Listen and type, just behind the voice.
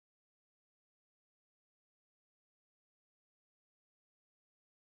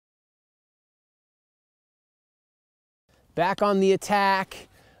back on the attack.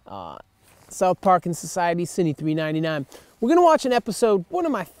 South Park and Society, CINE 399. We're gonna watch an episode, one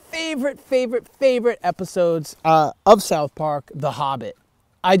of my favorite episodes of South Park, The Hobbit.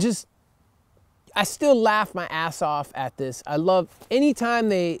 I still laugh my ass off at this. I love anytime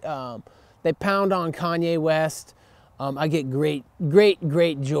they pound on Kanye West. I get great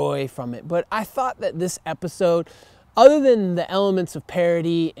joy from it. But I thought that this episode, other than the elements of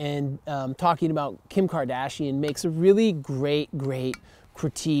parody and talking about Kim Kardashian, makes a really great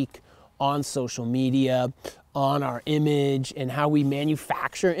critique on social media, on our image and how we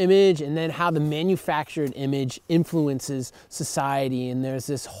manufacture image, and then how the manufactured image influences society. And there's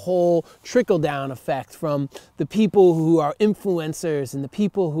this whole trickle-down effect from the people who are influencers and the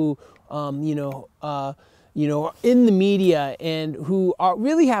people who are in the media and who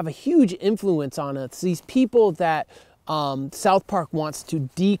really have a huge influence on us. These people that South Park wants to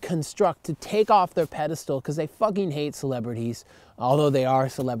deconstruct, to take off their pedestal, because they fucking hate celebrities, although they are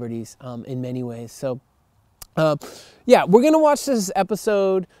celebrities in many ways. So yeah, we're gonna watch this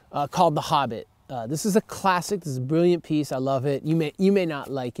episode called The Hobbit. This is a classic. This is a brilliant piece. I love it. You may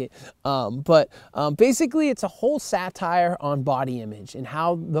not like it, but basically it's a whole satire on body image and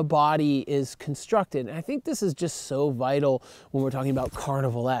how the body is constructed. And I think this is just so vital when we're talking about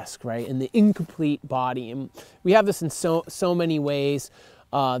carnivalesque, right? And the incomplete body. And we have this in so many ways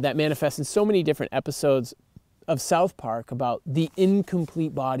that manifest in so many different episodes of South Park about the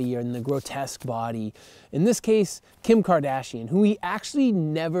incomplete body and the grotesque body. In this case, Kim Kardashian, who we actually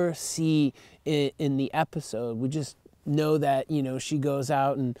never see in the episode. We just know that, she goes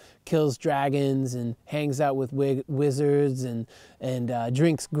out and kills dragons and hangs out with wizards and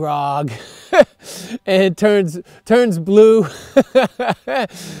drinks grog and turns blue.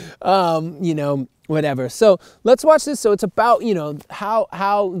 Whatever. So let's watch this. So it's about,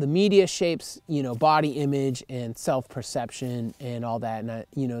 how the media shapes, body image and self-perception and all that. And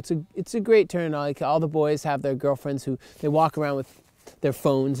it's a great turn. Like, all the boys have their girlfriends who they walk around with their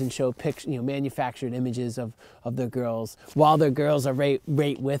phones and show pictures, manufactured images of their girls while their girls are right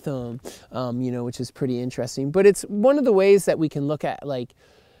with them, which is pretty interesting. But it's one of the ways that we can look at, like,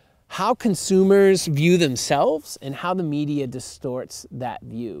 how consumers view themselves and how the media distorts that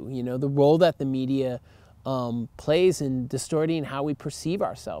view. The role that the media plays in distorting how we perceive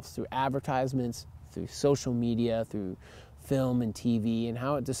ourselves through advertisements, through social media, through film and TV, and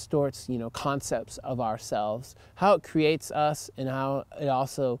how it distorts, concepts of ourselves, how it creates us and how it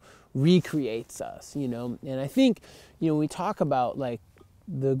also recreates us, And I think, when we talk about, like,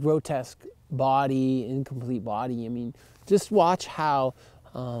 the grotesque body, incomplete body, I mean, just watch how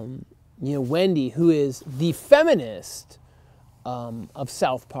Wendy, who is the feminist of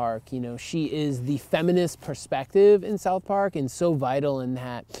South Park, she is the feminist perspective in South Park, and so vital in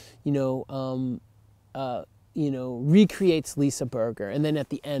that, recreates Lisa Berger, and then at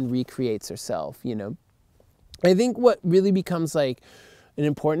the end recreates herself. I think what really becomes, like, an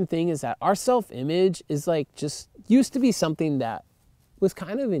important thing is that our self-image is, like, just used to be something that was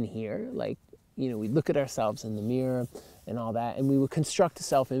kind of in here, like, we look at ourselves in the mirror and all that, and we would construct a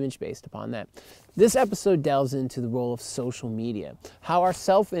self-image based upon that. This episode delves into the role of social media, how our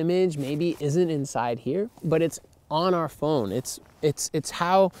self-image maybe isn't inside here, but it's on our phone. It's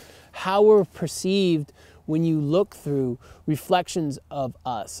how we're perceived when you look through reflections of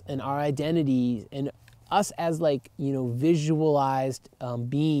us and our identities and us as, like, visualized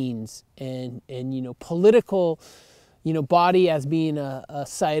beings, and political, body as being a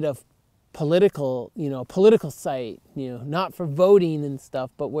site of political site, not for voting and stuff,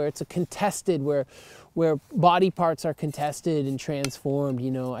 but where it's a contested, where body parts are contested and transformed.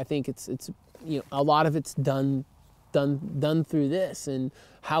 I think it's a lot of it's done through this, and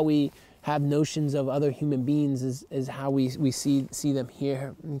how we have notions of other human beings is how we see them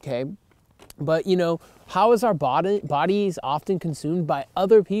here. Okay. But how is our bodies often consumed by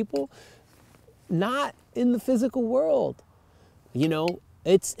other people? Not in the physical world.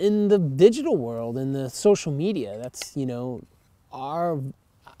 It's in the digital world, in the social media. That's, who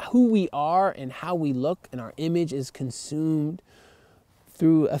we are and how we look, and our image is consumed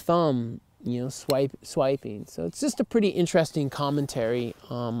through a thumb, swiping. So it's just a pretty interesting commentary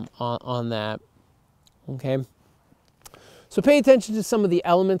on that. Okay. So pay attention to some of the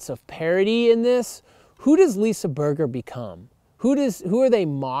elements of parody in this. Who does Lisa Berger become? Who are they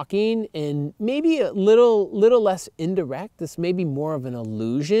mocking? And maybe a little less indirect. This may be more of an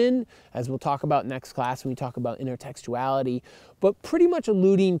illusion, as we'll talk about next class when we talk about intertextuality. but pretty much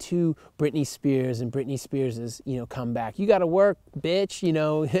alluding to Britney Spears and Britney Spears' comeback. You got to work, bitch. You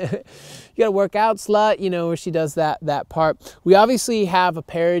got to work out, slut. Where she does that part. We obviously have a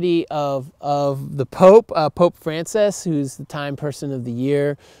parody of the Pope, Pope Francis, who's the Time Person of the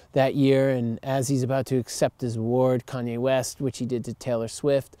Year that year, and as he's about to accept his award, Kanye West, which he did to Taylor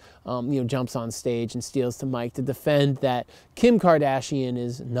Swift, jumps on stage and steals the mic to defend that Kim Kardashian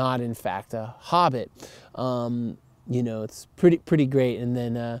is not, in fact, a Hobbit. It's pretty great. And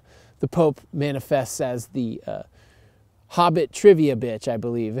then the Pope manifests as the Hobbit trivia bitch, I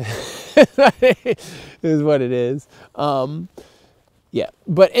believe, is what it is. Yeah,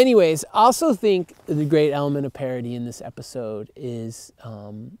 but anyways, I also think the great element of parody in this episode is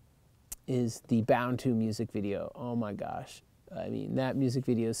the Bound to music video. Oh my gosh. I mean, that music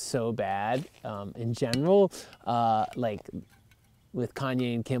video is so bad in general. Like with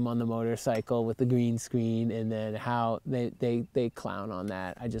Kanye and Kim on the motorcycle with the green screen, and then how they clown on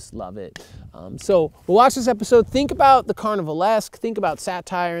that. I just love it. So we'll watch this episode. Think about the Carnivalesque. Think about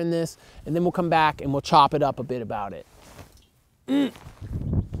satire in this, and then we'll come back and we'll chop it up a bit about it.